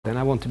Then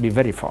I want to be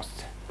very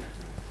fast.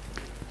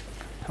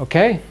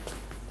 Okay.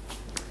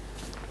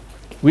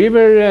 We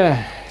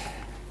were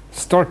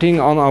starting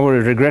on our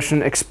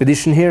regression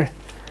expedition here,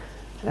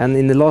 and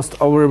in the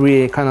last hour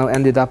we kind of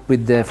ended up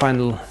with the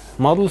final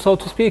model, so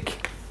to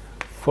speak,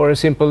 for a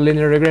simple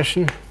linear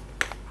regression.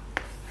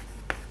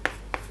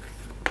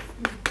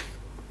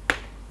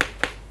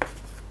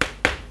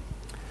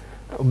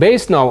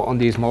 Based now on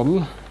this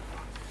model,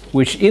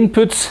 which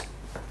inputs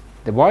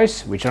the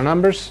y's, which are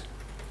numbers,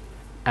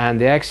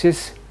 and the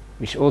axis,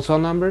 which also are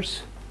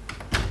numbers,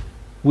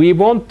 we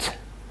want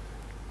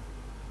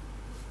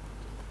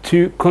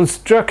to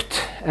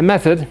construct a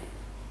method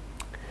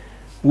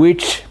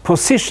which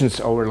positions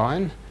our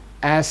line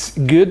as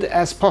good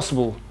as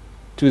possible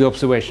to the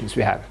observations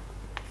we have.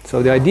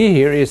 So the idea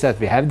here is that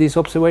we have these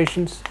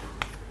observations.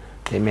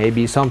 They may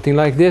be something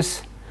like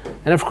this.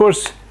 And of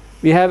course,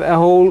 we have a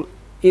whole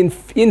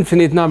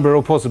infinite number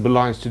of possible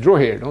lines to draw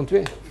here, don't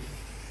we?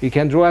 We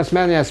can draw as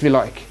many as we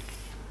like.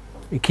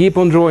 We keep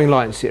on drawing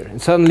lines here, and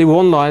suddenly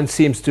one line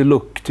seems to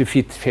look to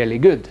fit fairly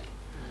good.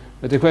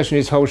 But the question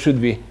is, how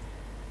should we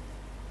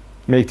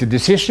make the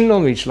decision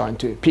on which line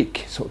to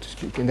pick, so to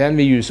speak? And then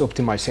we use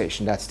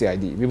optimization. That's the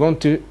idea. We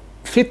want to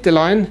fit the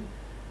line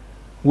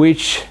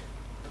which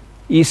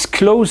is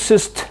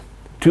closest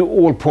to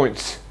all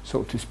points,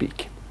 so to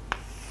speak.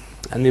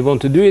 And we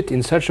want to do it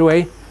in such a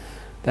way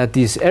that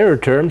these error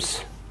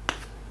terms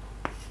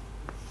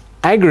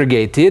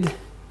aggregated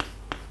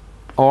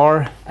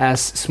are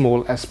as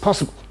small as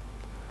possible.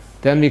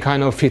 Then we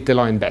kind of fit the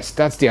line best.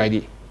 That's the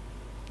idea.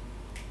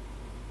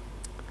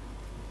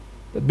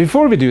 But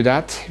before we do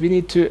that, we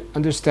need to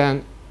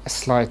understand a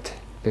slight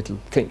little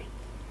thing.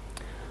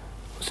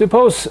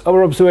 Suppose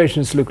our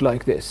observations look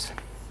like this.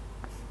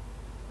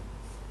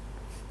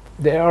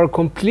 They are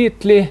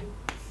completely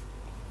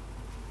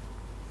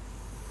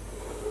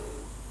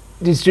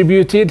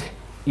distributed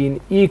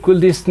in equal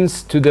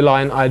distance to the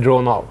line I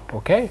draw now.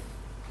 Okay?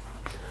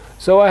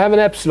 So I have an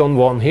epsilon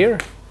 1 here.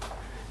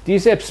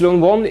 This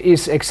epsilon 1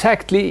 is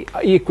exactly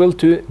equal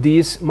to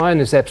this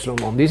minus epsilon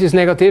 1. This is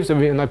negative, so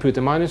when I put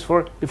a minus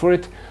before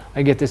it,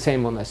 I get the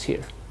same one as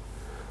here.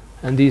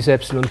 And this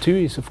epsilon 2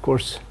 is, of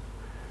course,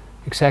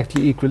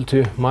 exactly equal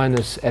to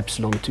minus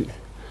epsilon 2.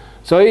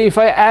 So if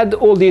I add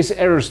all these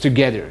errors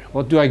together,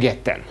 what do I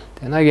get then?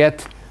 Then I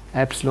get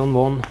epsilon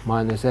 1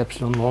 minus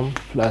epsilon 1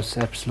 plus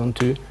epsilon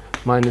 2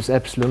 minus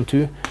epsilon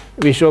 2,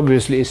 which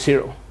obviously is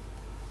 0.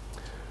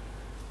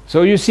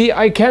 So you see,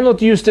 I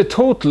cannot use the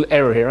total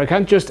error here. I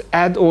can't just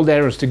add all the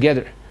errors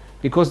together,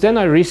 because then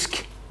I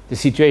risk the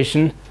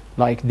situation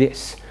like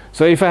this.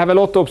 So if I have a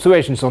lot of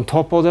observations on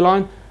top of the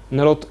line and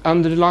a lot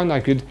under the line, I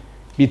could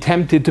be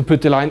tempted to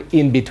put the line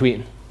in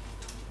between,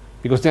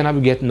 because then I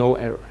would get no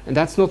error. And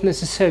that's not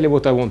necessarily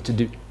what I want to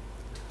do.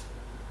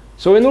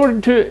 So in order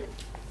to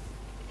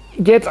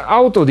get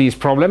out of this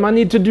problem, I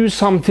need to do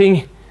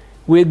something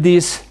with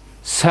this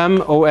sum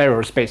of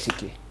errors,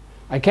 basically.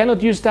 I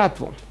cannot use that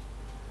one.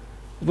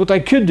 What I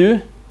could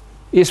do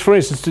is, for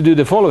instance, to do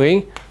the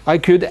following. I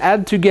could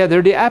add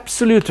together the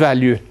absolute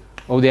value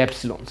of the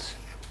epsilons.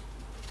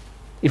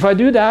 If I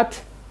do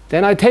that,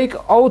 then I take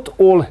out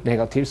all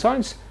negative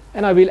signs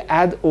and I will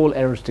add all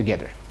errors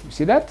together. You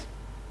see that?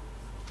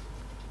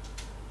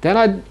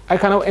 Then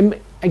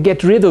I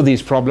get rid of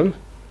this problem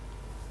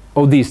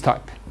of this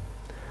type.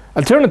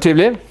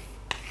 Alternatively,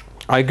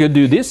 I could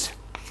do this.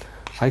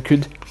 I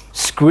could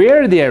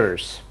square the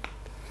errors.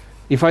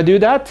 If I do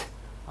that,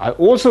 I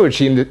also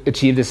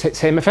achieve the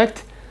same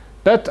effect,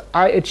 but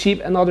I achieve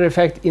another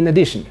effect in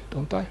addition,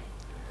 don't I?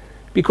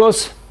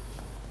 Because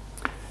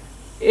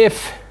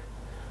if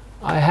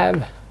I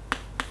have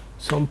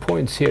some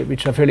points here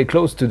which are fairly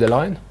close to the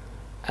line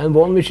and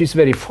one which is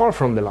very far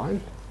from the line,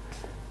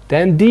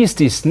 then this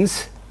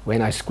distance,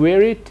 when I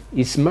square it,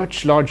 is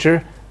much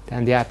larger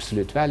than the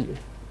absolute value.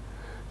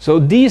 So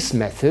this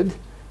method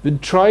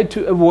would try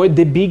to avoid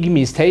the big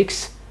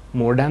mistakes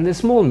more than the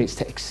small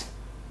mistakes.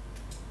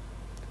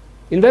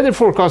 In weather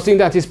forecasting,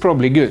 that is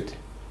probably good.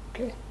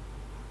 Okay?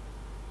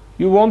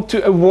 You want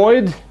to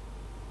avoid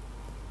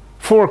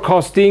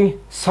forecasting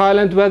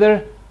silent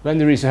weather when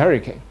there is a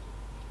hurricane.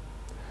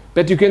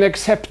 But you can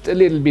accept a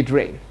little bit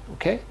rain.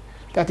 Okay?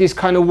 That is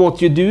kind of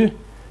what you do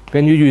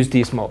when you use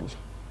these models.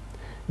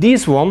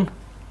 This one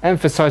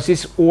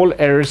emphasizes all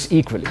errors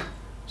equally.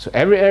 So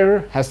every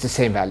error has the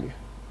same value.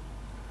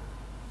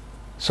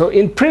 So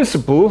in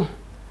principle,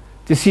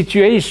 the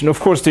situation, of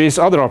course, there is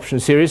other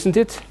options here, isn't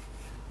it?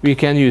 We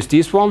can use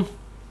this one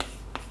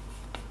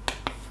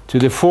to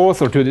the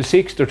 4th or to the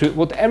 6th or to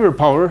whatever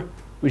power,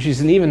 which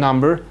is an even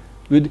number,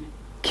 would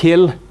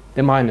kill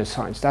the minus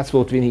signs. That's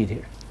what we need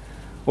here.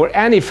 Or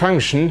any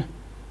function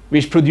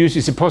which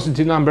produces a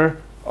positive number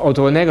out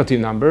of a negative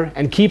number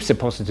and keeps a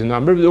positive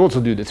number would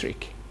also do the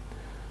trick.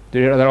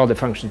 There are other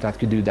functions that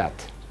could do that.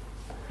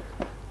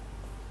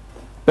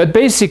 But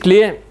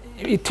basically,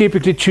 we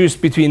typically choose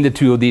between the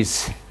two of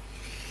these.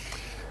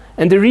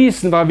 And the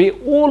reason why we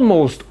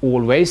almost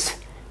always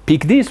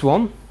pick this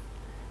one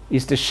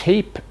is the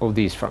shape of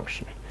this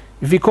function.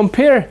 If we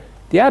compare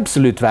the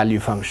absolute value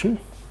function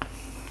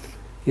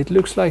it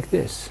looks like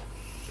this,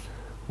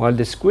 while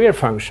the square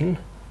function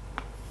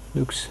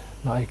looks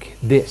like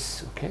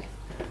this. Okay,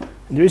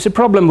 and there is a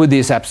problem with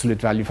this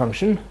absolute value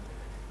function.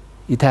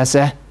 It has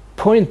a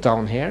point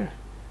down here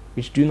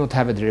which do not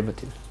have a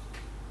derivative.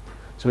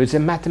 So it's a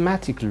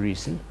mathematical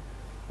reason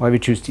why we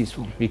choose this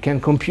one. We can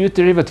compute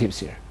derivatives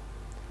here.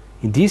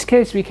 In this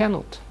case we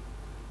cannot,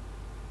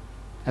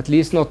 at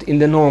least not in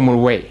the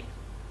normal way.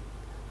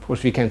 Of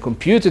course we can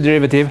compute the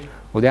derivative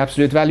of the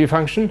absolute value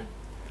function,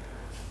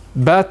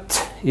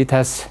 but it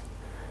has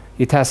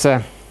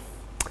a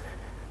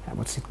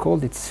what's it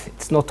called?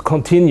 It's not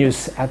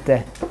continuous at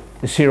the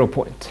 0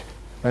 point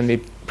when we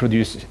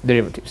produce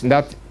derivatives, and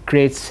that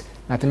creates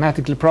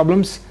mathematical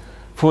problems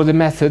for the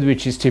method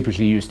which is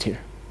typically used here.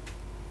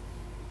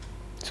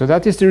 So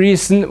that is the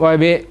reason why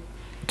we,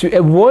 to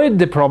avoid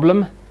the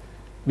problem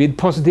with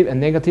positive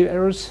and negative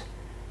errors,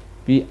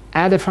 we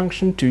add a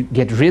function to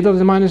get rid of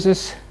the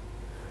minuses,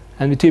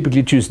 and we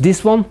typically choose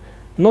this one,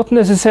 not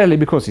necessarily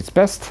because it's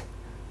best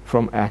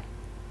from a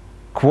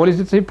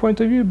qualitative point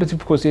of view, but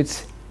because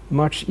it's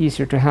much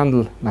easier to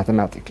handle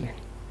mathematically.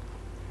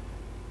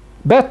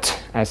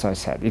 But, as I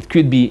said, it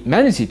could be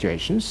many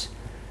situations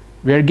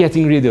where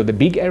getting rid of the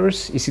big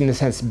errors is in a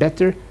sense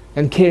better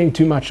than caring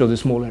too much of the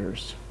small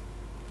errors.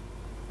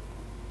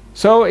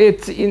 So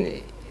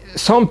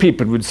some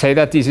people would say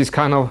that this is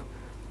kind of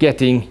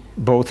getting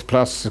both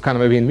plus kind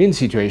of a win-win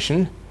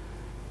situation.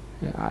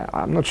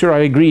 I'm not sure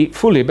I agree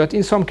fully, but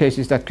in some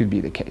cases that could be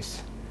the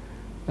case.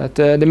 But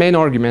the main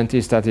argument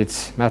is that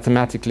it's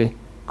mathematically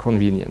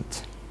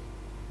convenient.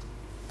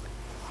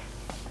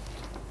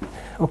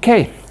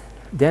 Okay,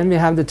 then we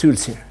have the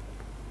tools here.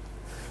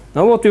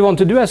 Now what we want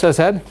to do, as I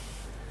said,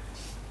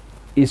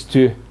 is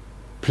to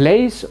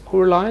place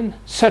our line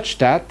such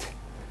that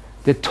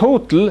the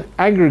total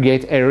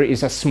aggregate error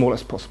is as small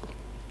as possible.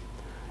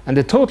 And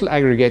the total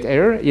aggregate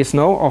error is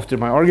now, after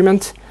my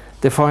argument,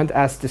 defined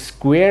as the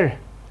square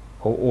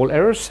of all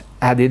errors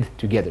added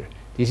together.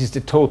 This is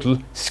the total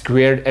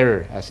squared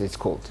error, as it's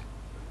called,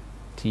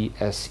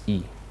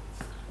 TSE.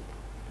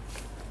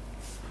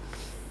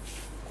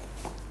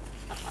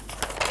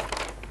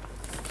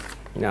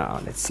 Now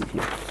let's see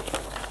here.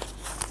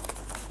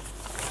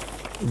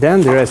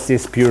 Then the rest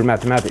is pure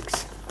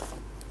mathematics.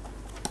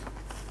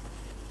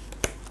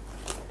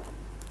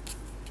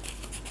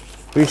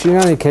 Which in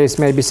any case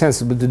may be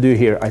sensible to do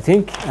here, I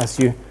think, as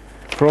you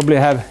probably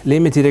have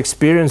limited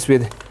experience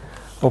with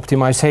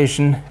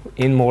optimization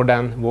in more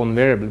than one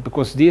variable,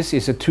 because this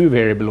is a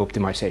two-variable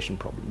optimization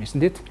problem,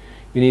 isn't it?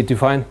 You need to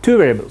find two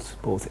variables.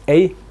 Both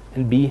A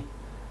and B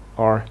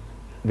are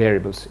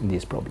variables in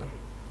this problem.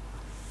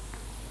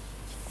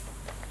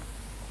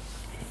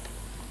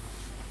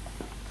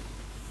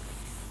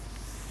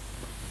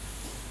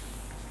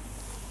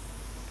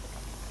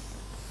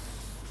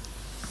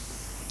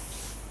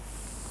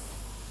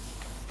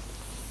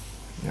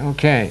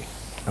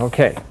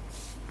 Okay.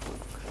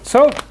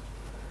 So,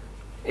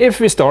 if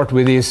we start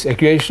with this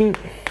equation,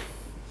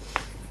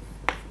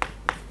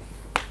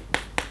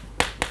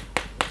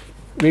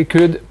 we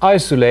could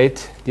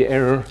isolate the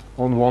error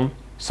on one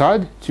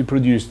side to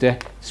produce the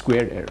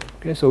squared error.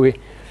 Okay, so we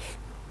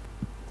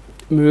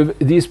move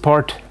this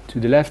part to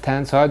the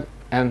left-hand side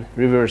and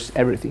reverse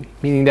everything,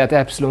 meaning that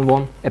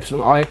epsilon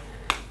I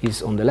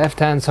is on the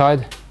left-hand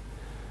side,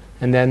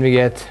 and then we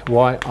get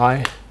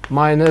yi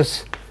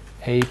minus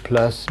a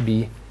plus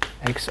b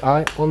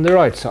xi on the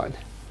right side.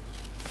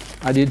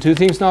 I did two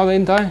things now,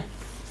 didn't I?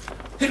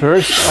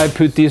 First, I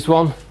put this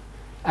one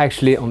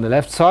actually on the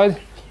left side,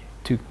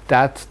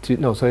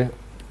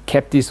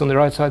 kept this on the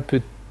right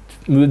side,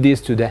 moved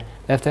this to the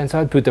left-hand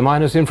side, put the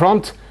minus in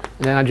front,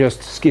 and then I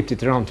just skipped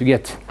it around to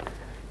get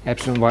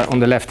epsilon y on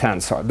the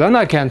left-hand side. Then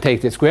I can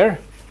take the square,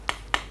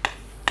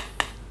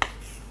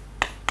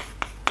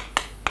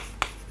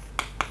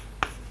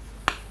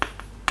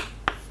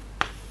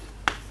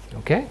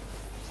 okay,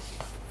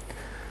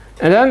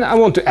 and then I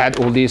want to add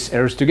all these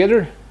errors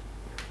together.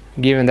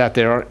 Given that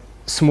there are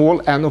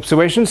small n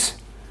observations,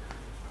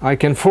 I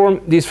can form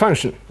this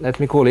function.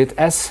 Let me call it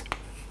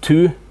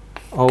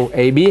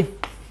S2OAB,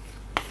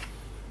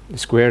 the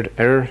squared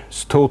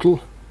errors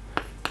total,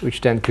 which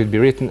then could be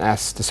written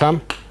as the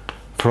sum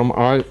from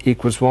I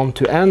equals 1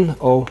 to n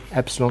of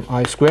epsilon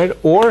I squared,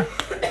 or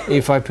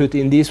if I put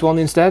in this one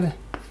instead,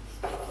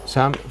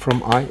 sum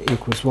from I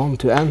equals 1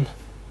 to n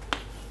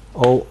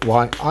o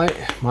yi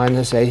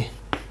minus a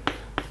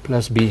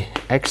plus b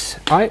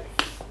xi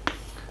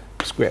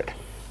squared.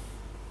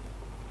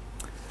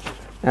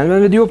 And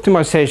when we do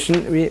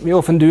optimization, we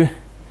often do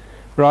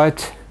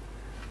write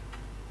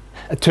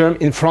a term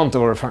in front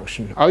of our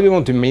function. Either we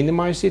want to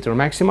minimize it or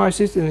maximize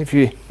it, and if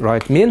we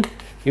write min,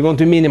 we want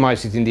to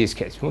minimize it in this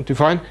case. We want to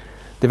find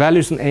the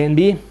values on a and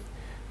b,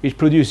 which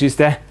produces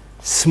the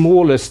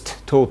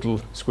smallest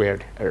total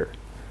squared error.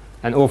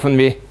 And often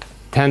we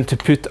tend to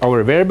put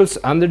our variables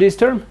under this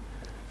term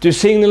to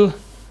signal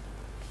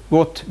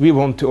what we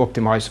want to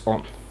optimize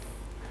on.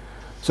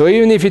 So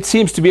even if it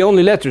seems to be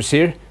only letters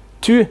here,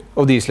 two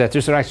of these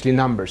letters are actually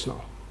numbers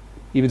now,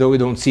 even though we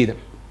don't see them.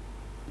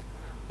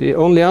 The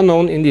only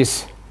unknown in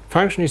this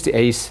function is the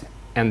a's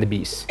and the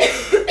b's,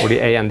 or the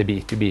a and the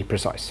b to be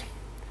precise.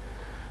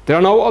 There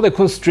are no other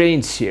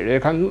constraints here.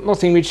 There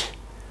nothing which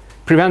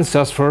prevents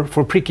us for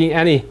pricking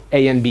any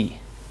a and b.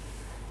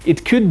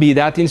 It could be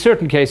that in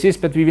certain cases,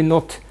 but we will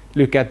not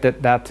look at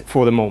that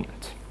for the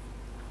moment.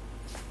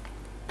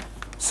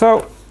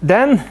 So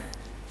then,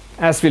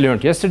 as we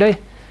learned yesterday,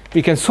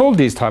 we can solve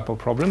this type of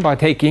problem by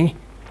taking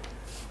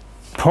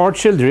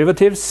partial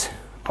derivatives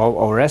of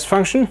our s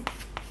function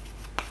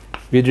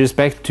with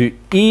respect to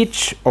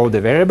each of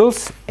the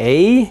variables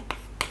a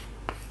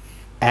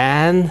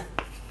and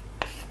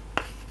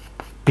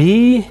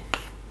b,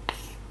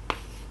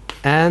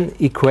 and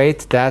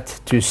equate that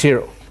to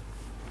 0.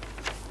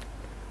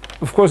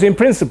 Of course, in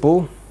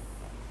principle,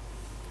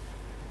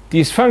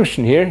 this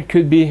function here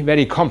could be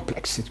very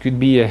complex. It could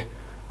be a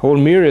whole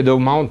myriad of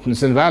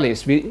mountains and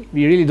valleys. We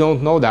really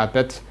don't know that,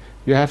 but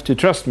you have to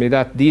trust me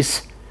that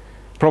this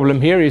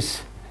problem here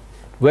is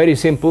very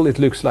simple. It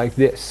looks like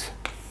this.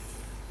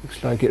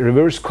 Looks like a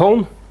reverse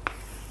cone.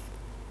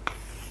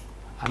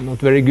 I'm not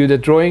very good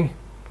at drawing,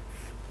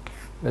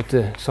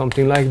 but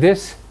something like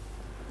this.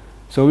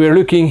 So we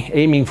are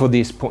aiming for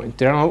this point.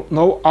 There are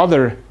no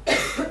other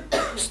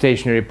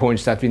stationary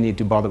points that we need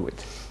to bother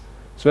with.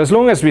 So as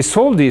long as we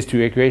solve these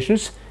two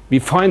equations, we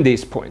find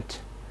this point,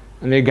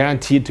 and we're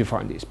guaranteed to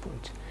find this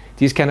point.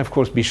 This can of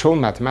course be shown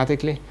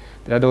mathematically,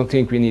 but I don't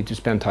think we need to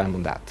spend time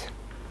on that.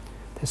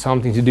 There's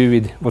something to do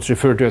with what's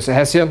referred to as a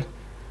Hessian.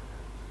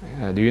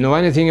 Do you know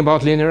anything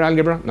about linear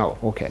algebra? No.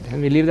 Okay,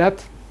 then we leave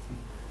that.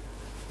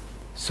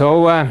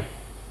 So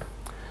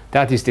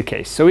that is the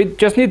case. So we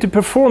just need to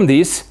perform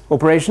these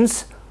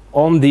operations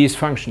on this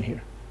function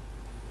here.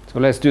 So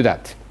let's do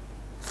that.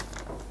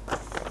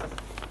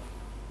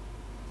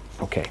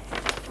 Okay.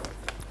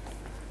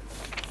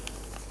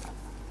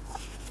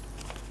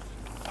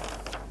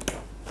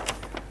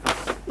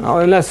 Now,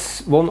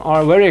 unless one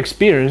are very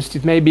experienced,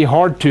 it may be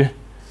hard to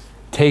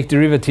take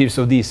derivatives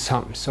of these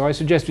sums. So I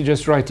suggest we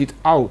just write it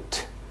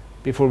out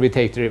before we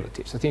take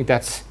derivatives. I think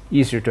that's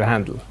easier to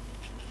handle.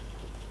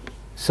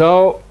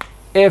 So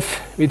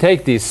if we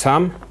take this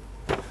sum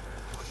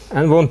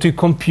and want to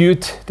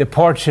compute the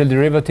partial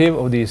derivative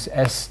of this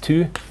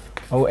S2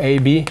 of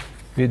AB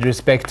with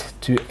respect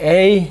to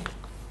A,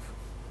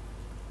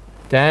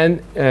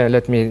 then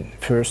let me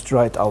first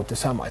write out the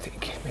sum, I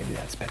think. Maybe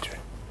that's better.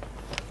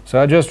 So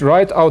I just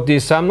write out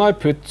this sum now.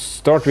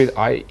 Start with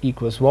I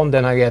equals 1,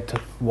 then I get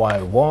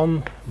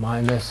y1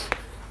 minus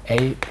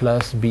a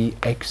plus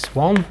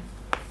bx1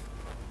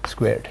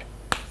 squared.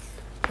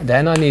 And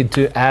then I need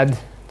to add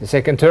the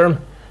second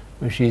term,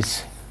 which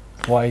is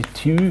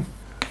y2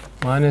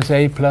 minus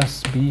a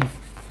plus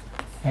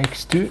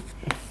bx2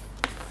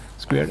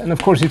 squared. And of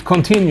course it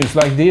continues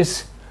like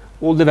this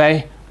all the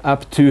way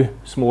up to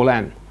small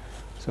n.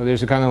 So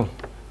there's a kind of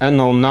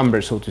unknown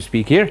number, so to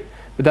speak, here,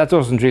 but that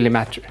doesn't really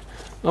matter.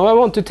 Now I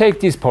want to take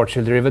this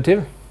partial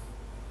derivative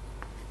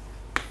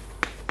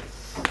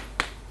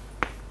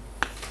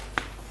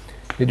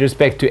with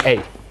respect to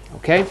a,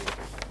 okay?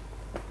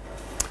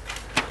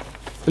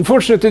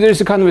 Unfortunately,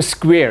 there's a kind of a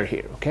square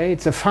here, okay?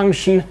 It's a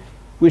function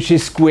which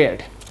is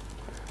squared.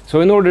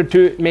 So in order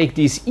to make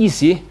this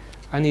easy,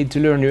 I need to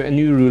learn a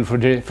new rule for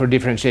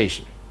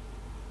differentiation.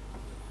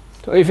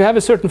 So if you have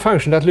a certain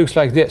function that looks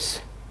like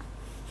this,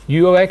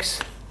 u of x,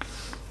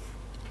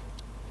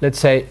 let's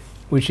say,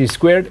 which is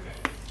squared,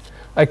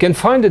 I can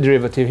find the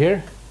derivative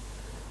here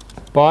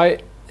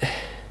by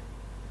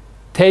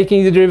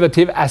taking the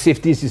derivative as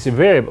if this is a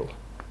variable,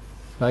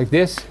 like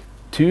this,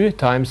 2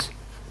 times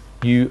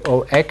u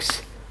of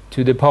x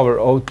to the power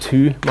of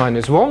 2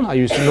 minus 1. I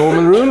use the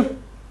normal rule,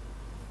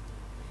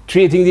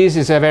 treating this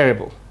as a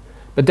variable.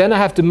 But then I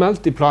have to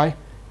multiply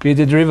with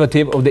the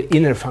derivative of the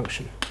inner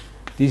function.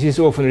 This is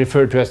often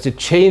referred to as the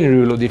chain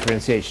rule of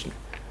differentiation.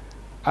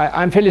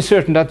 I'm fairly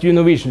certain that you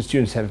Norwegian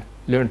students have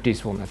learned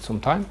this one at some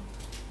time.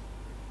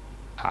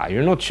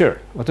 You're not sure.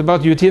 What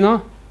about you,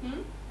 Tina?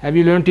 Have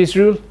you learned this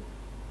rule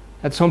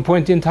at some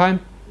point in time?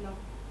 No.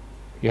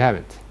 You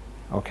haven't?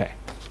 Okay.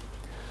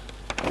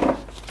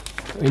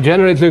 In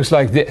general, it looks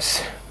like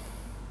this.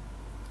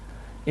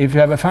 If you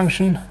have a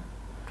function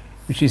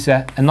which is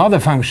another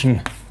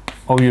function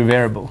of your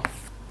variable,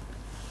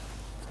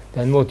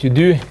 then what you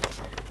do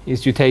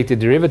is you take the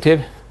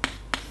derivative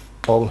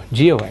of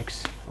g of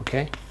x,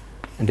 okay?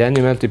 And then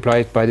you multiply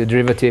it by the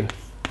derivative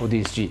of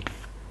this g.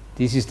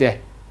 This is the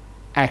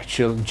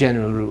actual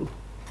general rule.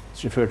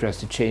 It's referred to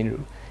as the chain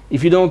rule.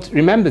 If you don't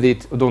remember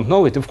it or don't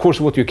know it, of course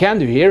what you can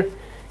do here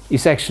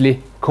is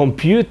actually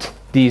compute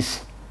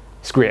this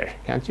square,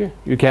 can't you?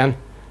 You can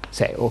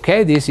say,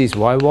 okay, this is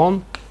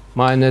y1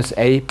 minus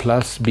a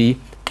plus b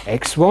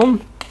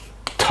x1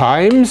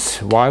 times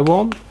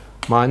y1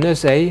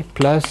 minus a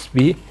plus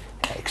b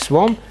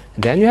x1.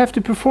 And then you have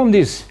to perform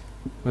this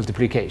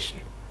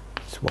multiplication.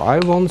 It's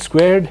y1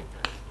 squared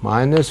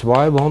minus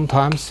y1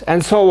 times,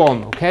 and so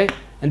on, okay?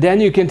 And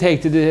then you can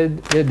take the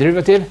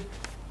derivative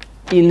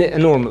in a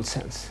normal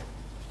sense.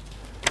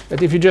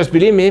 But if you just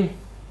believe me,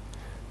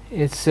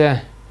 it's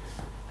as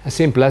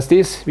simple as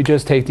this. We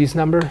just take this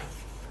number,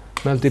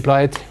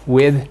 multiply it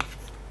with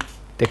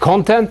the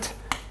content.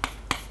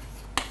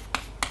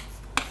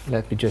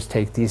 Let me just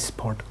take this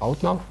part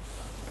out now.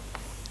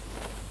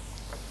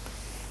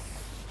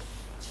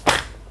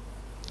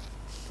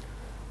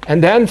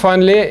 And then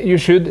finally you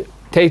should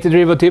take the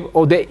derivative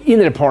of the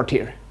inner part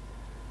here.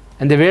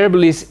 And the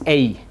variable is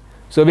a.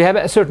 So we have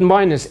a certain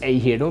minus a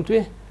here, don't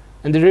we?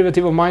 And the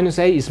derivative of minus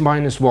a is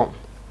minus 1.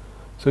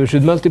 So we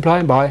should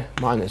multiply by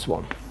minus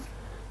 1.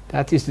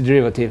 That is the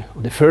derivative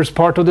of the first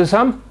part of the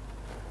sum.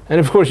 And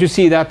of course you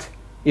see that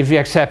if we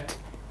accept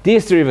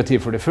this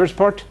derivative for the first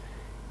part,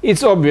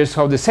 it's obvious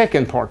how the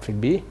second part will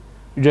be.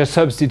 You just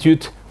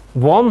substitute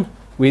 1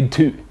 with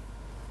 2.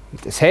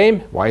 It's the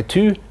same,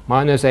 y2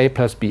 minus a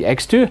plus b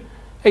x2,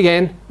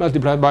 again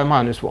multiplied by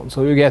minus 1.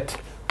 So you get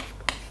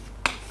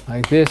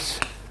like this.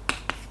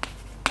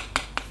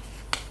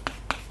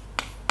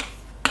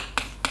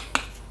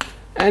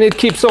 And it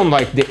keeps on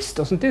like this,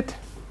 doesn't it?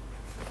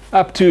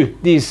 Up to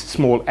this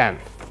small n.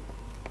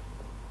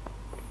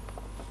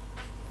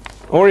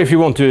 Or if you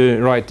want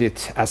to write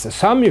it as a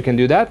sum, you can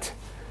do that.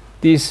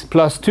 This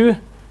plus 2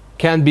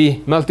 can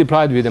be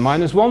multiplied with a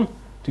minus 1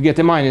 to get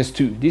a minus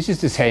 2. This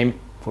is the same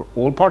for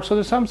all parts of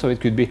the sum, so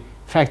it could be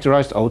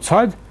factorized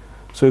outside.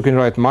 So you can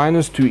write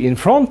minus 2 in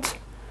front,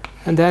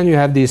 and then you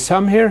have this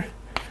sum here,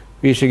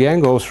 which again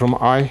goes from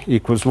I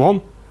equals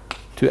 1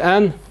 to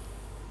n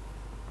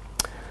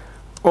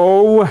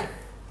O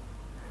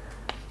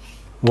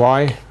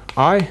y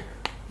I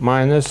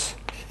minus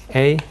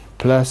a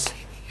plus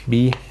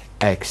b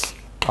x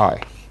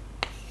I.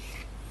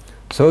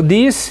 So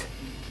this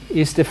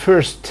is the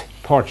first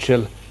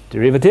partial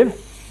derivative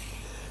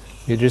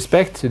with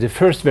respect to the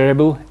first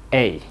variable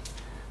a.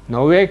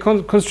 Now we have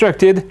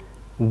constructed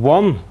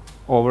 1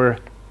 over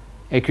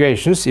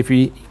equations if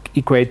we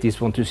equate this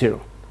one to 0.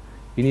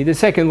 We need a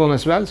second one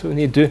as well, so we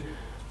need to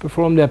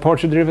perform the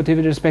partial derivative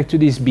with respect to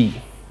this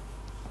b.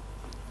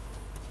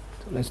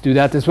 So let's do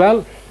that as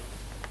well.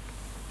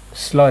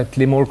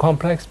 Slightly more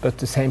complex, but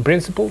the same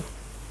principle.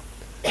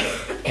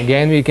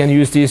 Again, we can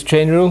use this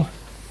chain rule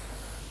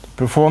to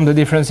perform the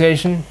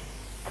differentiation.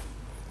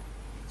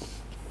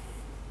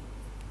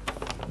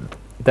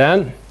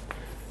 Then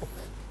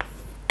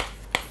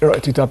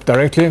write it up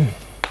directly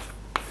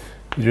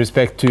with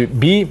respect to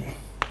b.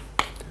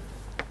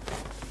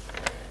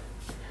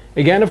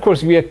 Again, of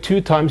course, we have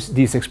 2 times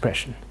this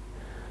expression.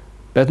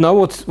 But now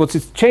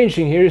what's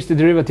changing here is the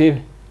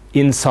derivative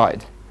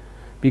inside,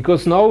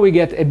 because now we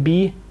get a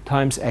b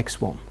times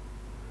x1.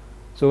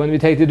 So when we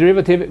take the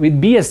derivative with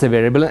b as the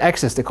variable and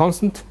x as the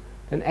constant,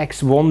 then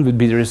x1 would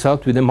be the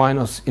result with a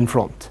minus in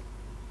front.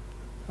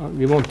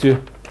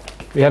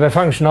 We have a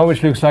function now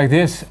which looks like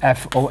this: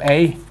 f of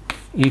a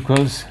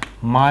equals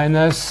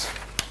minus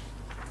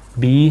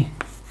b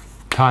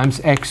times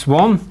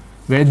x1,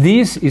 where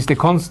this is the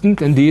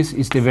constant and this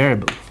is the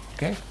variable.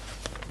 Okay,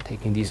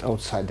 taking this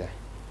outside the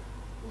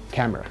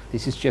camera.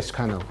 This is just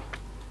kind of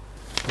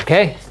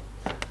okay.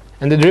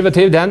 And the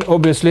derivative then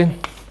obviously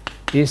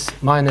is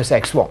minus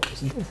x1,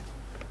 isn't it?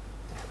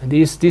 And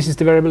this is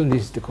the variable and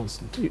this is the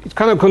constant. It's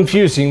kind of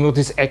confusing what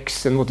is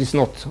x and what is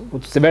not.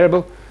 What's the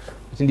variable?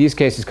 But in this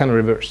case it's kind of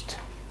reversed.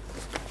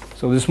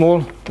 So the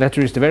small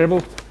letter is the variable,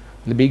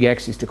 and the big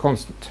X is the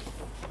constant.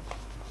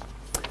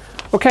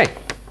 Okay,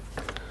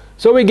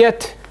 so we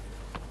get,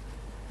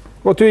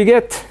 what do we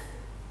get?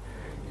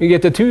 We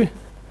get the 2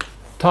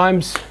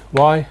 times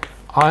y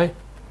I.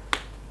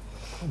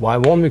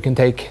 y1 we can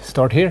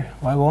start here,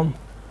 y1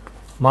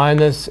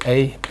 minus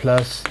a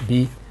plus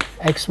b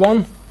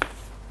x1.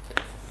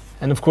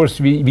 And of course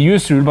we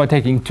use the rule by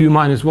taking 2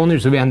 minus 1 here,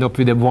 so we end up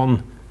with a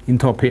 1 in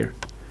top here.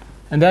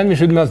 And then we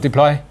should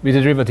multiply with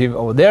the derivative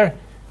over there,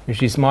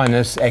 which is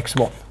minus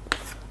x1.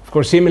 Of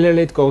course,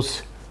 similarly it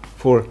goes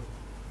for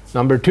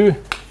number 2.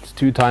 It's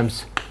 2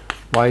 times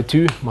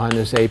y2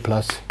 minus a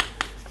plus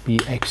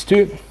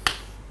bx2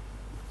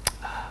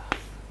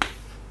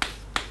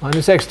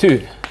 minus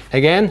x2.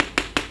 Again,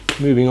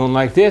 moving on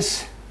like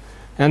this,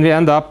 and we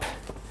end up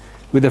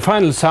with the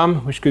final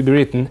sum, which could be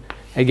written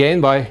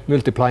again by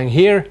multiplying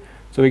here.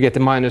 So we get the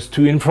minus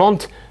 2 in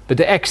front, but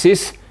the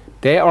x's,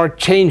 they are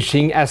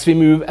changing as we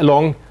move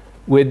along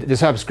with the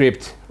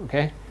subscript.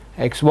 Okay,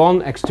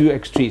 x1, x2,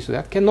 x3. So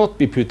that cannot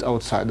be put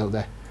outside of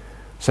the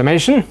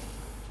summation.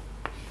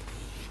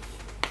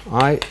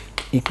 I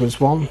equals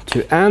 1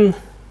 to n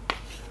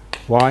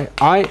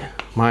yi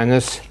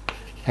minus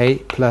a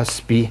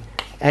plus b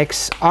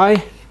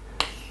xi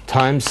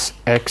times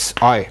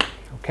xi.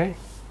 Okay.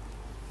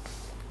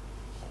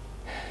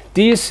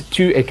 These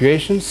 2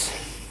 equations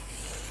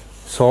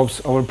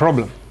solves our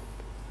problem.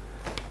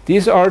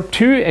 These are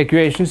 2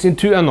 equations in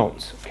 2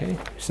 unknowns. Okay,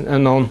 there's an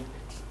unknown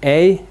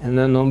a and an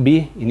unknown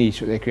b in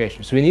each of the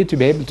equations. So we need to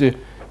be able to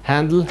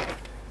handle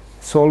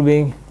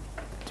solving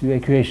 2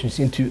 equations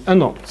in 2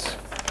 unknowns.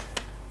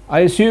 I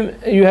assume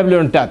you have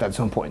learned that at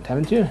some point,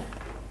 haven't you?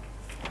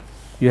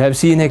 You have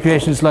seen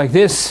equations like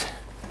this.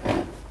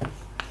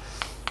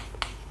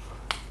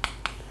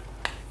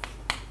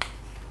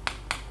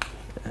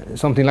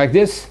 Something like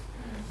this.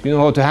 Do you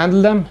know how to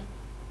handle them?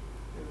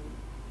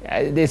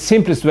 the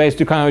simplest way is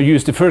to kind of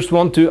use the first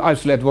one to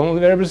isolate one of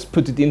the variables,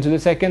 put it into the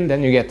second,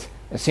 then you get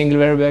a single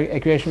variable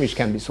equation which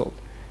can be solved.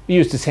 We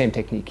use the same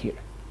technique here.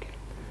 Okay.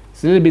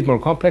 It's a little bit more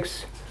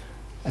complex,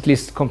 at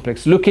least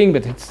complex looking,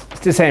 but it's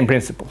the same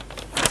principle.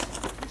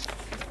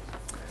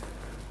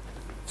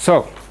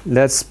 So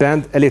let's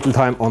spend a little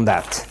time on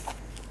that.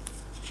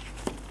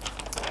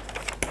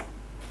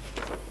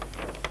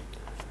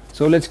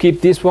 So let's keep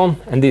this one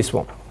and this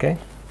one, okay?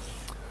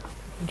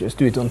 Just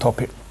do it on top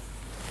here.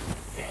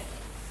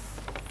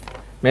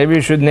 Maybe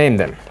we should name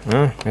them.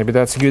 Maybe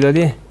that's a good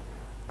idea.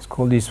 Let's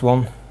call this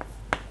one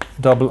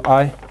double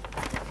I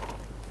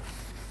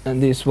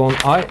and this one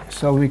I,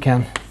 so we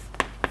can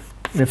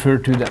refer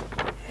to them.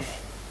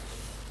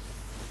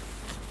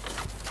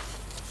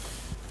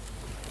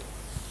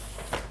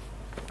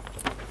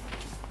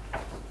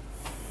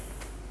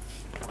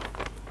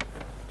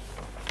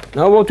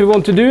 Now what we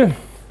want to do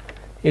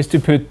is to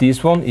put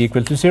this one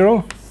equal to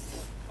 0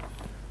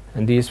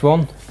 and this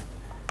one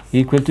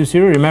equal to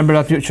 0. Remember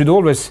that you should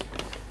always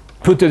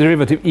put the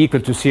derivative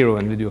equal to 0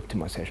 when we do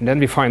optimization. Then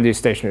we find these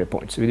stationary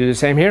points. So we do the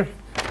same here.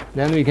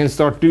 Then we can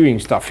start doing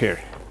stuff here.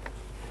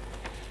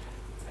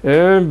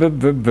 If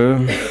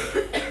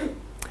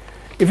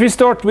we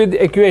start with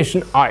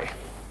equation I,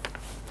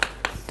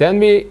 then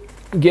we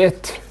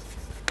get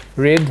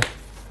rid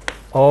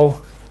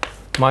of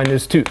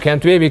minus 2.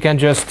 Can't we? We can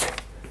just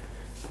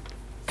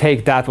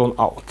take that one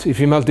out. If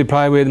we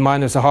multiply with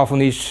minus a half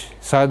on each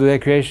side of the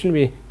equation,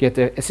 we get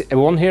a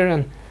 1 here,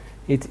 and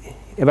it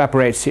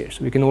evaporates here.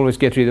 So we can always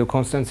get rid of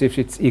constants if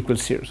it's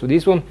equals 0. So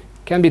this one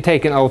can be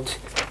taken out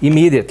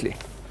immediately.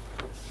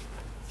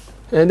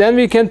 And then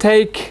we can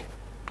take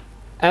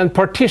and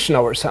partition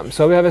our sum.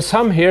 So we have a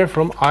sum here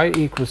from I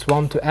equals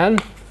 1 to n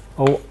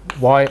of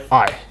yi.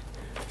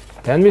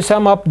 Then we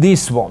sum up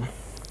this one.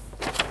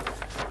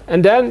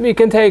 And then we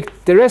can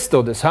take the rest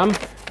of the sum,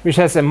 which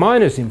has a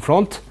minus in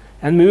front,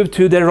 and move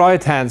to the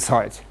right-hand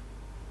side.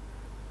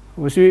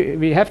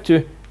 We have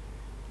to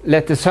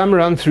let the sum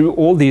run through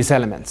all these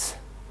elements.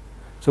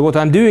 So what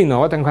I'm doing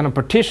now, I'm kind of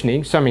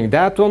partitioning, summing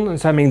that one and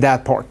summing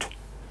that part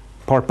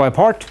by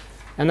part.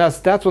 And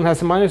as that one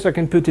has a minus, I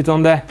can put it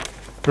on the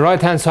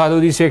right-hand side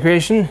of this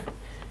equation,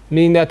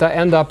 meaning that I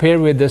end up here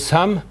with the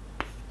sum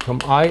from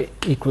I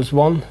equals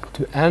 1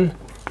 to n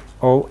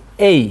of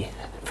a.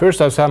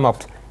 First I sum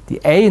up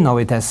the a, now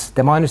it has,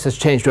 the minus has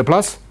changed to a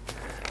plus.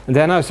 And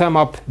then I sum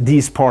up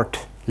this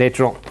part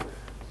later on.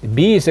 The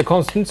b is a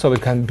constant, so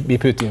it can be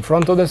put in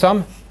front of the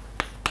sum.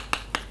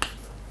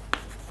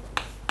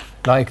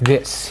 Like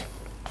this.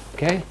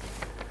 Okay?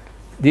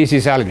 This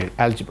is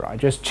algebra. I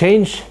just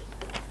change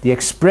the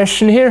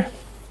expression here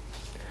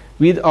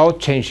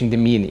without changing the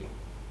meaning.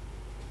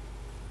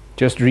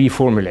 Just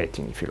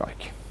reformulating, if you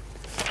like.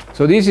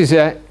 So this is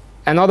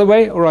another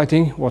way of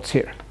writing what's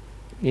here,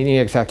 meaning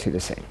exactly the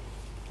same.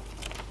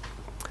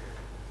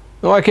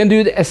 Now I can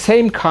do the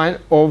same kind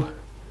of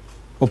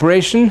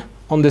operation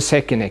on the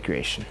second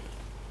equation.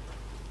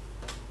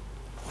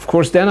 Of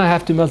course, then I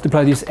have to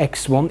multiply this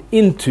x1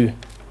 into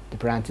the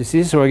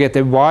parentheses, so I get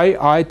the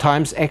yi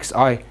times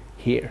xi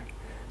here.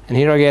 And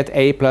here I get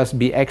a plus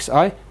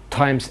bxi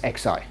times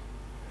xi.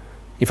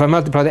 If I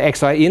multiply the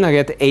xi in, I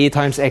get a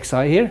times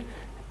xi here,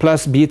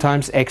 plus b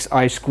times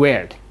xi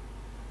squared.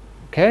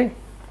 Okay?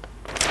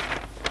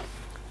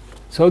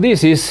 So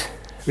this is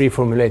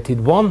reformulated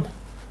 1,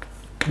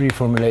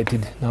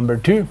 reformulated number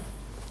 2.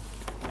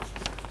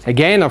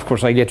 Again, of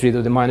course, I get rid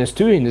of the minus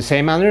 2 in the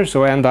same manner,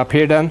 so I end up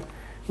here then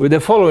with the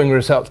following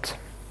result.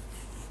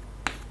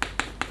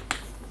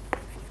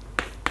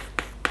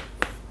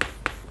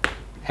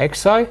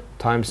 Xi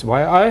times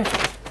yi,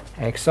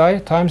 xi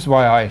times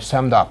yi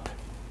summed up.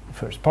 The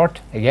first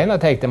part. Again, I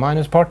take the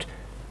minus part,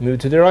 move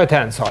to the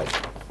right-hand side.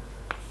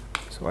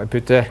 So I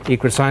put the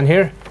equal sign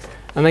here,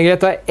 and I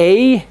get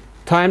a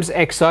times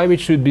xi,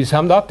 which should be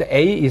summed up. The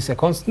a is a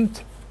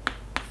constant.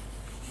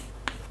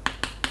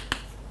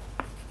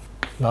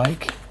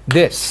 Like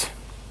this.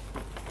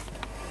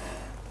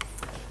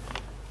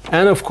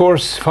 And of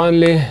course,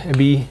 finally, a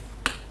b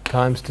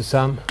times the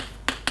sum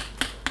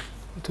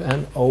to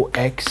n o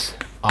x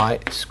I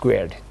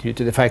squared, due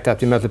to the fact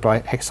that we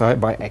multiply xi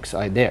by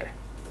xi there.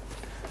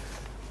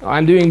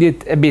 I'm doing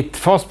it a bit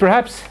fast,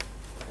 perhaps.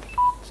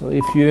 So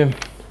if you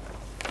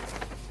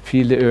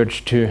feel the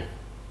urge to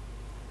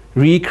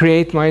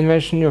recreate my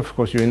invention, of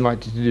course, you're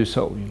invited to do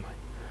so. You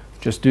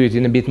might just do it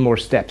in a bit more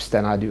steps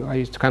than I do. I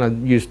used to kind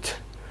of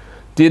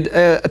did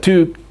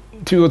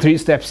two or three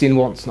steps in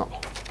once now,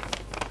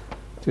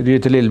 to do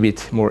it a little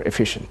bit more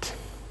efficient.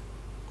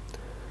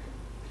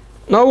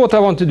 Now what I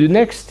want to do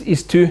next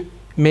is to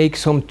make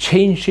some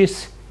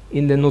changes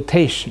in the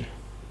notation.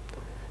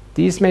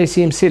 These may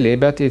seem silly,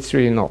 but it's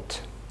really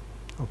not.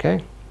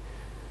 Okay?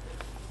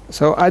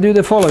 So I do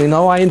the following.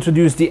 Now I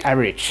introduce the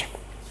average.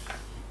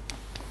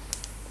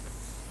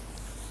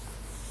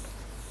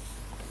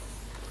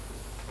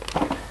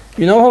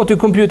 You know how to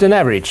compute an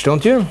average,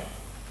 don't you?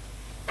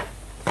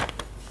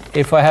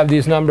 If I have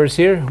these numbers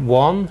here,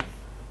 1,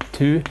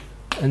 2,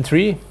 and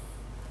 3,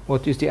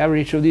 what is the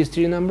average of these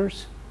three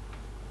numbers?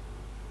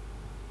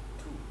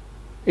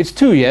 It's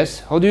 2, yes.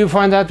 How do you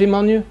find that,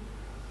 Vimanu?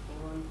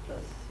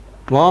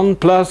 1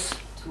 plus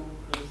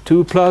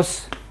 2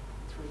 plus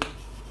 3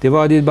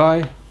 divided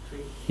by 3.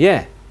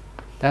 Yeah,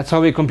 that's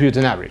how we compute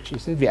an average,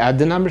 isn't it? We add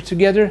the numbers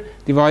together,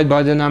 divide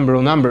by the number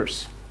of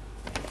numbers.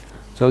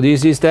 So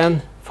this is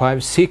then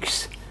 5,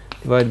 6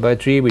 divided by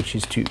 3, which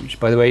is 2, which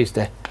by the way is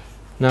the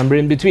number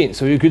in between.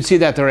 So you could see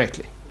that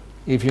directly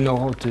if you know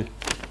how to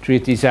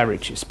treat these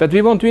averages. But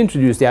we want to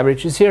introduce the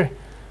averages here.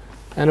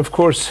 And of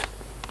course,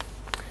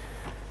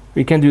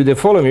 we can do the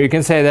following. We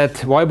can say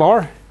that y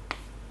bar,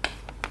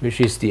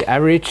 which is the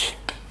average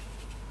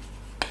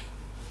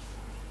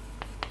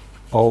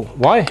of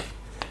y,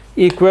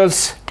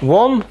 equals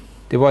 1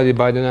 divided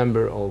by the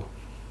number of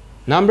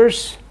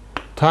numbers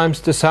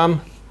times the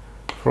sum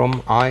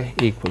from I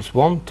equals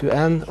 1 to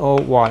n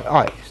of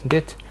yi, isn't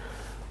it?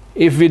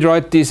 If we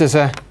write this as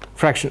a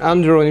fraction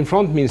under or in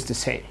front, means the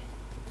same.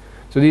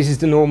 So this is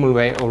the normal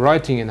way of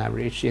writing an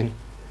average in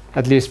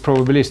at least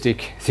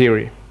probabilistic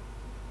theory.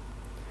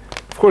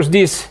 Of course,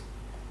 this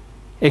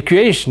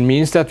equation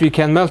means that we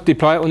can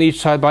multiply on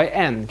each side by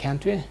n,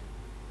 can't we?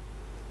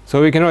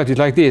 So we can write it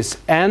like this: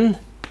 n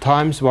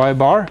times y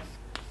bar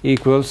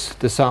equals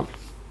the sum.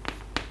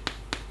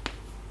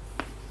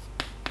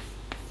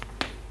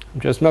 I'm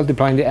just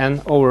multiplying the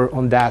n over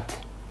on that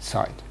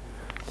side.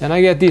 Then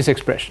I get this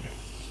expression.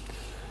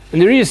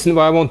 And the reason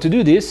why I want to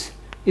do this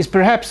is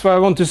perhaps why I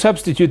want to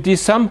substitute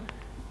this sum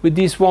with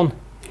this one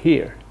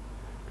here.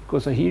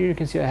 Because here you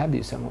can see I have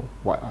this sum of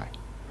yi.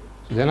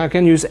 So then I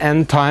can use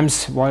n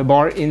times y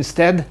bar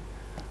instead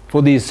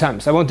for these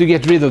sums. I want to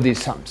get rid of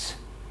these sums.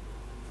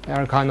 They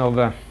are kind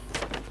of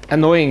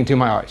annoying to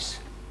my eyes.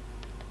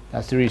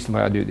 That's the reason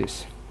why I do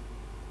this.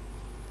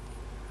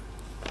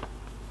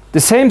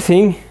 The same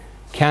thing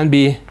can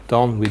be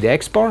done with the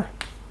x bar.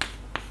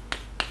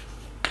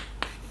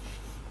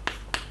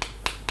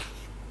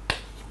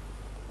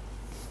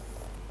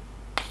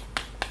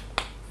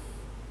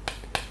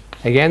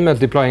 Again,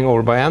 multiplying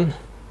over by n.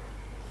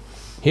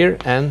 Here,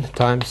 n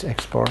times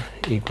x bar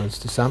equals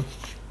the sum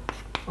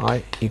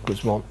I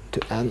equals 1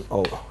 to n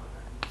of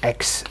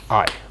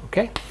xi.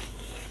 Okay?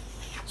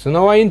 So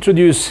now I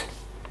introduce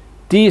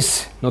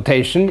this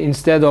notation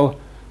instead of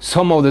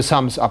some of the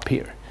sums up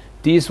here.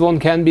 This one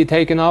can be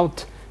taken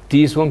out,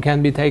 this one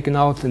can be taken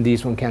out, and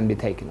this one can be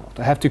taken out.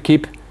 I have to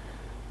keep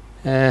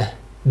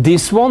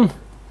this one,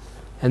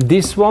 and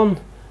this one,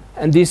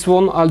 and this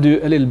one I'll do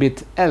a little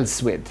bit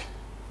else with.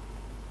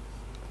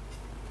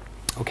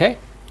 Okay?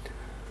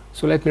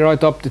 So let me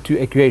write up the two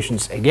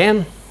equations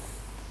again.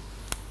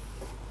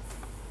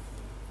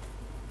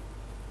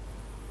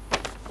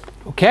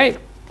 Okay,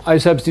 I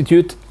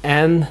substitute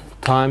n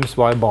times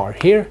y bar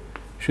here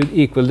should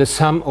equal the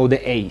sum of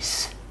the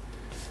a's.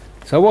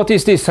 So what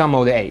is this sum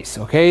of the a's?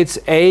 Okay, it's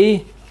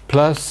a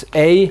plus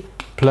a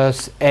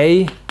plus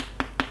a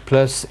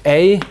plus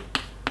a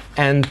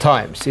n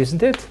times,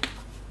 isn't it?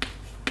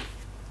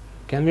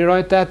 Can we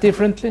write that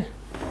differently?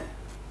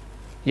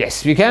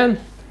 Yes, we can.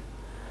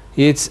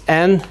 It's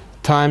n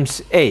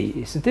times a,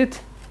 isn't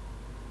it?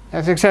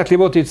 That's exactly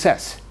what it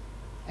says.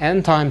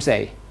 N times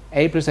a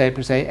plus a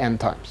plus a, n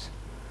times.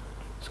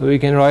 So we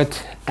can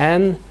write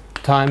n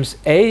times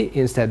a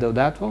instead of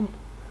that one.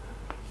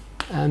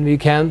 And we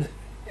can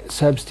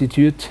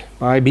substitute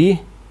by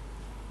b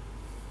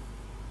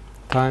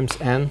times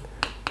n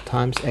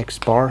times x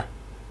bar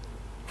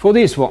for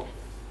this one.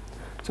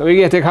 So we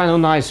get a kind of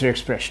nicer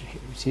expression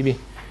here. You see, we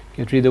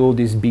get rid of all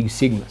these big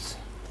sigmas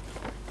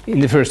in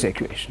the first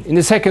equation. In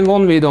the second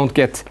one, we don't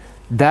get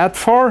that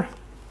far.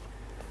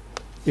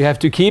 We have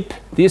to keep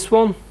this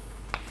one.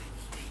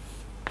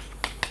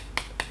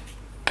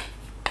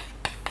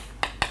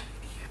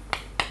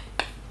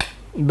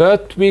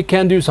 But we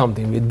can do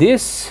something with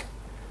this.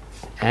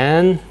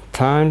 N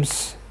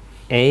times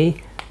a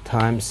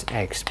times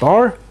x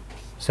bar.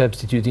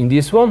 Substituting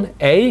this one,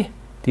 a.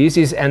 This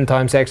is n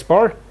times x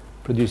bar,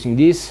 producing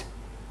this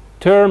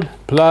term,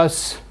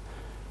 plus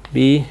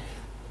b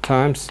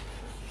times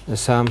the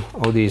sum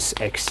of these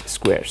x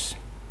squares.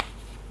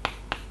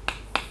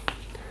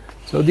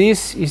 So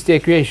this is the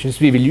equations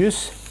we will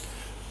use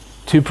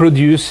to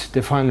produce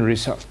the final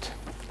result.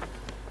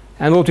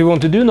 And what we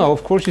want to do now,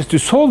 of course, is to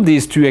solve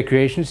these two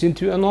equations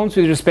into unknowns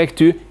with respect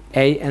to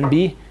a and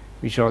b,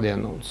 which are the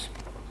unknowns.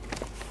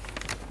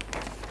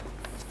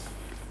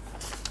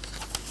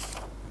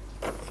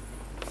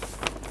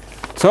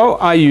 So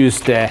I use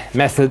the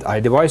method I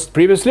devised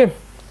previously.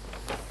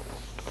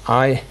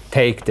 I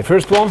take the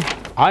first one,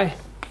 I,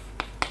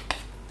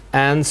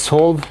 and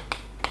solve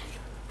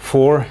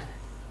for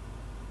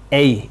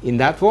a in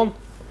that one,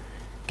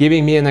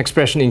 giving me an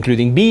expression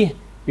including b,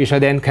 which I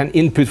then can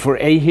input for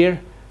a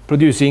here,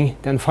 producing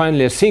then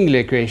finally a single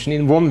equation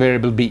in one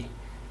variable b,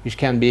 which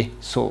can be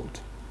solved.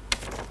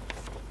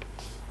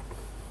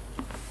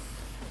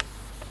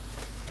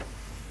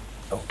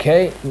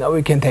 Okay, now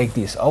we can take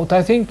this out,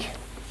 I think.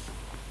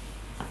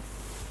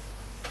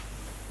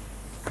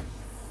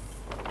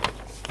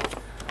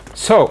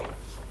 So,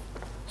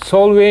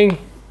 solving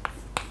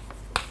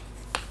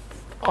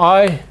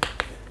I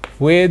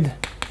with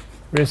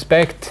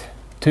respect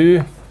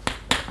to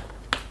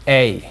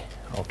a.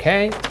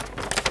 Okay.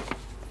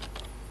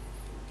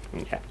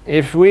 Yeah.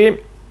 If we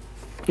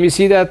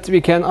see that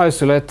we can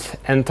isolate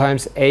n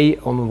times a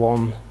on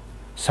one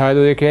side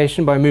of the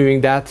equation by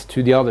moving that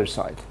to the other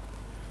side.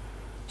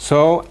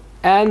 So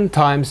n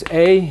times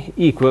a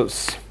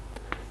equals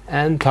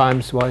n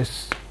times y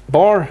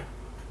bar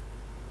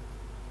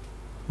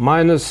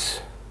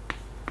minus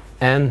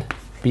n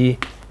b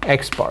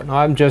x bar. Now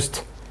I've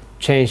just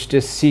changed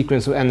the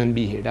sequence of n and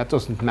b here. That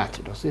doesn't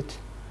matter, does it?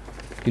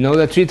 You know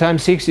that 3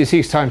 times 6 is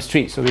 6 times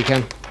 3, so we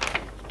can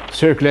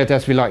circulate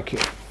as we like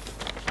here.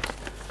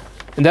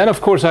 And then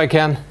of course I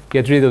can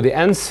get rid of the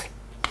n's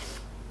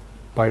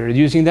by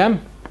reducing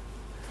them.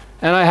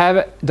 And I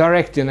have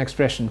directly an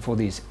expression for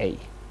this a.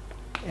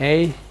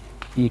 A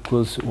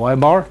equals y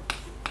bar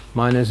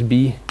minus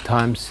b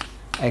times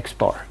x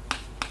bar.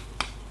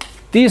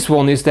 This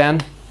one is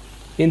then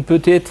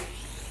inputted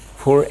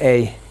for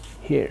a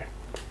here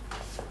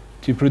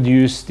to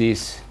produce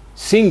this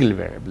single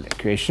variable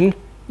equation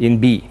in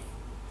b.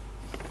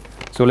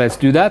 So let's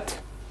do that.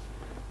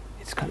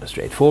 It's kind of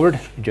straightforward.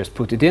 You just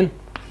put it in.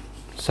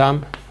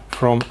 Sum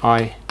from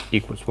I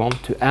equals 1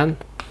 to n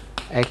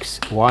x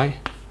y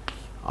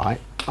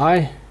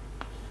I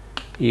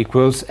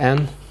equals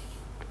n.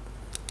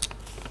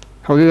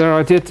 How did I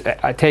write it?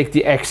 I take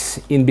the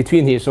x in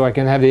between here, so I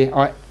can have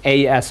the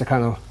a as a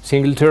kind of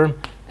single term,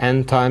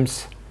 n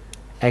times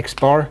x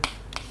bar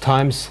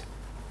times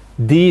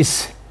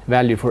this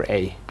value for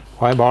a,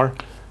 y bar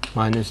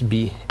minus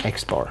b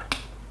x bar.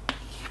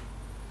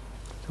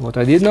 So what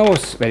I did now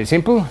was very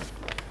simple.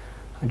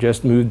 I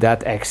just moved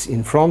that x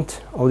in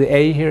front of the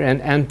a here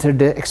and entered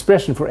the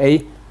expression for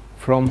a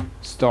from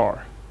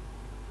star.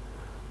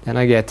 Then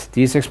I get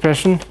this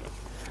expression,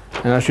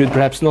 and I should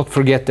perhaps not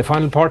forget the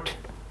final part,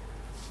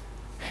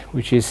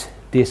 which is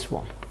this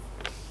one.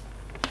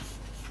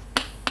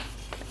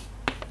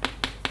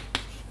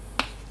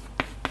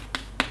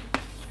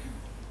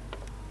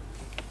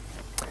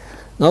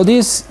 Now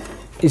this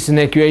is an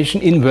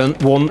equation in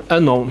one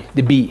unknown,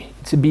 the b.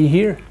 It's a b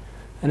here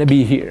and a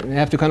b here. We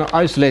have to kind of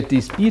isolate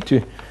this b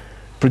to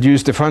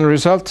produce the final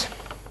result.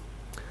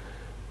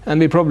 And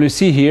we probably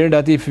see here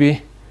that if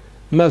we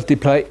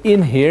multiply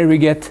in here, we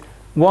get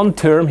one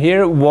term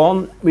here,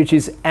 1, which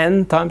is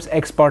n times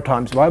x bar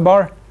times y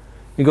bar.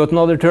 We got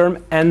another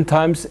term, n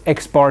times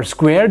x bar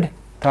squared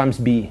times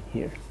b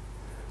here.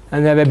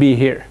 And we have a b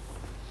here.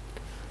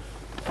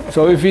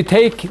 So if we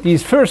take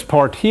this first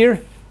part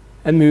here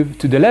and move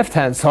to the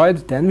left-hand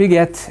side, then we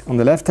get, on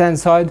the left-hand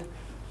side,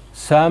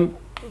 sum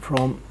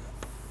from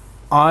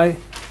I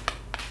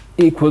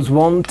equals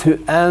 1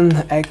 to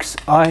n x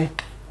I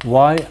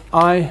y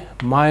I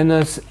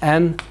minus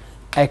n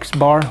x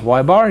bar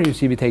y bar. You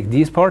see we take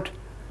this part,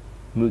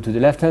 move to the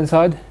left-hand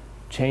side,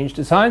 change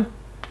the sign,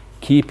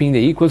 keeping the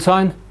equal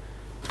sign.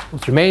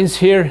 What remains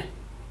here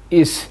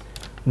is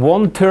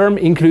one term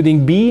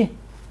including b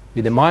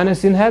with a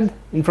minus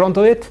in front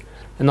of it,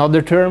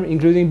 another term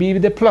including b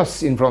with a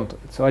plus in front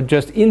of it. So I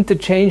just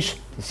interchange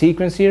the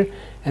sequence here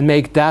and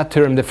make that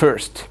term the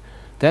first.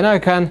 Then I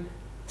can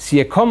see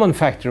a common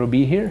factor of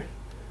b here,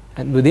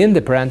 and within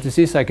the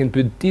parentheses I can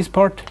put this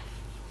part.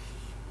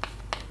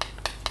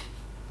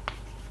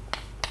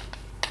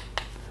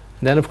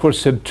 Then of course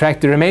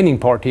subtract the remaining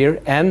part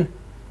here, n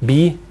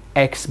b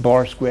x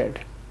bar squared.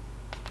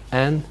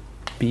 N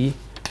b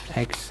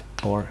x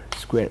bar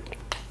squared.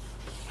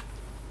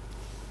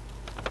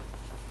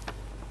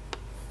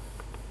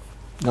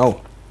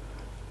 No,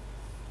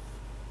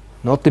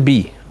 not the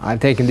b. I've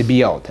taken the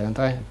b out, haven't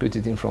I? Put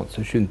it in front, so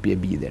it shouldn't be a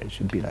b there. It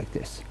should be like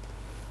this.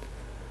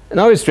 And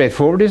now it's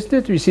straightforward, isn't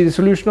it? We see the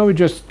solution now. We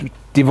just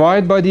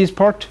divide by this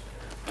part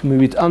to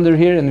move it under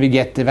here, and we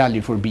get the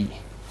value for b.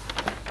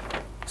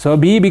 So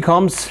b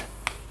becomes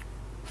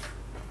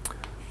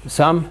the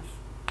sum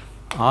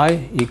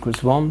I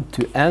equals 1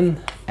 to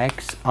n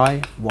x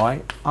I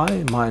y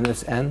I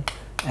minus n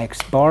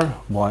x bar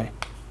y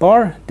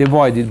bar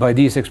divided by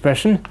this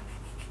expression,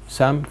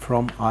 sum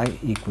from I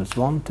equals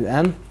 1 to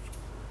n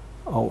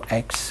o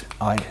x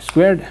I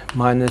squared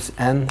minus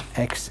n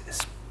x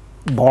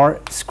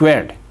bar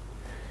squared.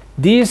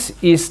 This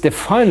is the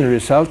final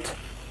result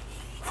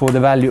for the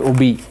value of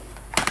b.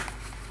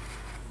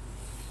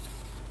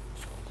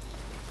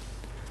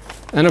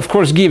 And of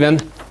course, given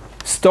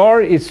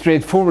star, it's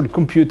straightforward to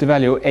compute the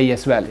value of a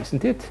as well,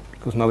 isn't it?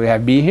 Because now we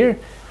have b here,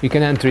 we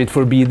can enter it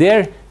for b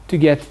there to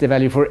get the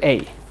value for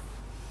a.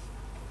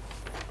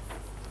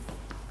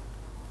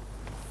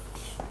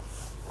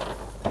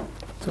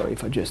 So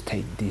if I just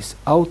take this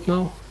out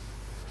now,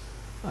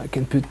 I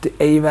can put the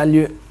a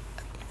value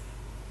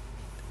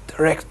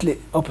directly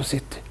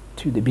opposite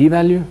to the b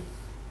value.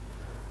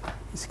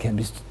 This can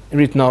be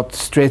written out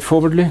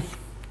straightforwardly.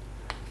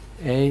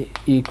 A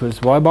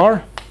equals y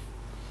bar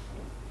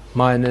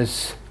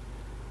minus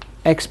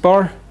x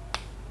bar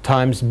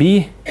times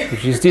b,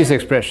 which is this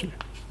expression.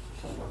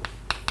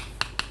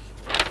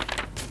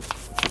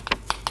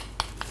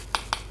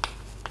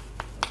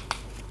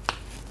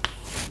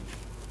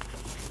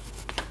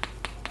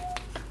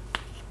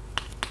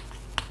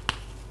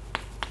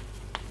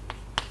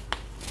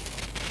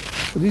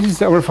 this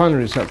is our final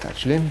result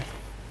actually.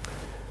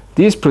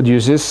 This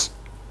produces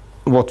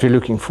what we're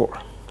looking for.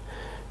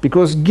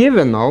 Because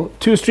given now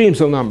two streams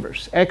of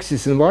numbers,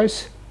 x's and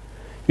y's,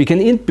 we can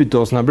input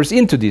those numbers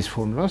into these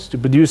formulas to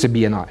produce a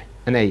b and I,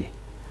 an a,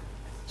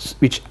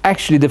 which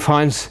actually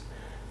defines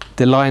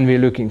the line we're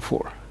looking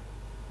for.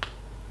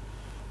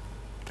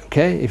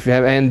 Okay, if we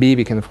have a and b,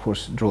 we can of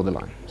course draw the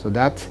line. So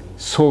that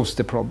solves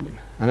the problem.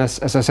 And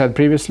as I said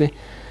previously,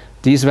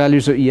 these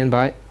values of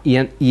a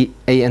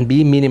and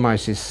b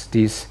minimizes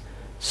this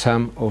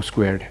sum of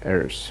squared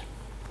errors.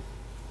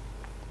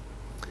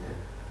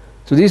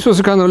 So this was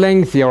a kind of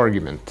lengthy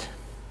argument,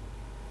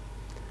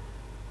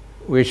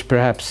 which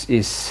perhaps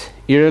is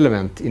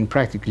irrelevant in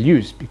practical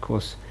use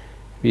because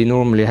we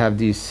normally have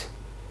these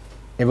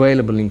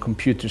available in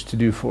computers to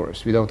do for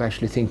us without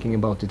actually thinking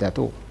about it at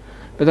all.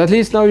 But at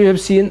least now you have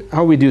seen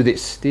how we do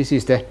this. This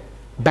is the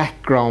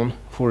background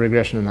for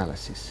regression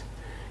analysis.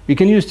 We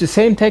can use the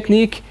same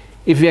technique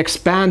if we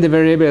expand the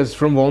variables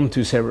from one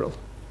to several.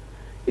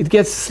 It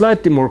gets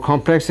slightly more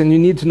complex and you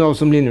need to know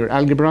some linear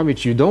algebra,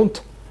 which you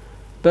don't,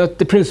 but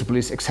the principle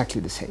is exactly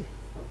the same.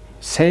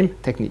 Same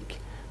technique.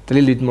 It's a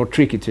little bit more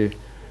tricky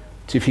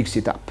to fix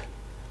it up.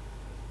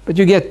 But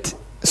you get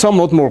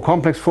somewhat more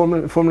complex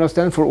formulas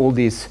then for all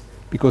these,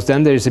 because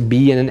then there is a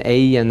b and an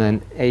a and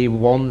an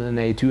a1 and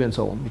a2 and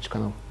so on, which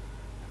kind of,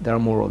 there are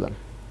more of them.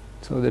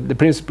 So the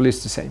principle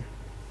is the same.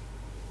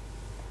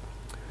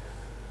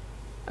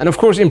 And of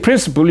course, in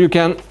principle, you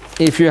can,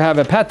 if you have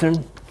a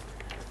pattern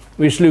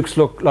which looks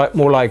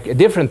more like a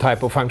different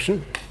type of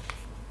function,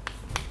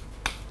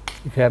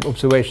 if you have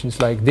observations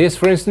like this,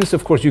 for instance,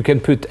 of course, you can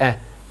put a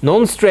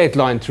non-straight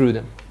line through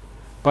them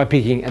by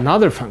picking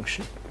another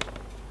function.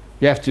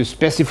 You have to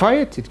specify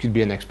it. It could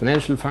be an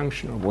exponential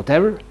function or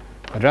whatever,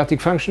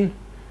 quadratic function.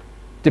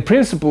 The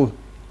principle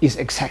is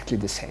exactly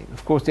the same.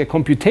 Of course, the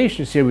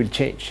computations here will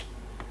change.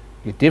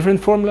 With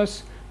different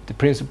formulas, the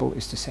principle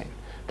is the same.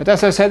 But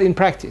as I said, in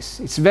practice,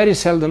 it's very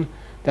seldom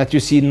that you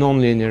see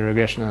nonlinear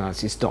regression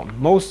analysis done.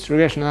 Most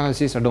regression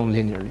analyses are done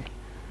linearly,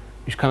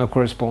 which kind of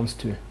corresponds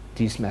to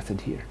this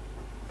method here.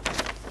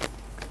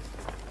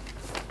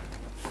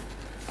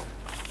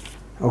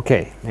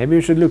 Okay, maybe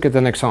we should look at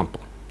an example.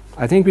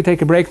 I think we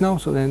take a break now,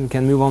 so then we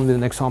can move on with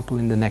an example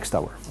in the next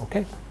hour.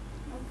 Okay?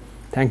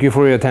 Thank you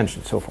for your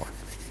attention so far.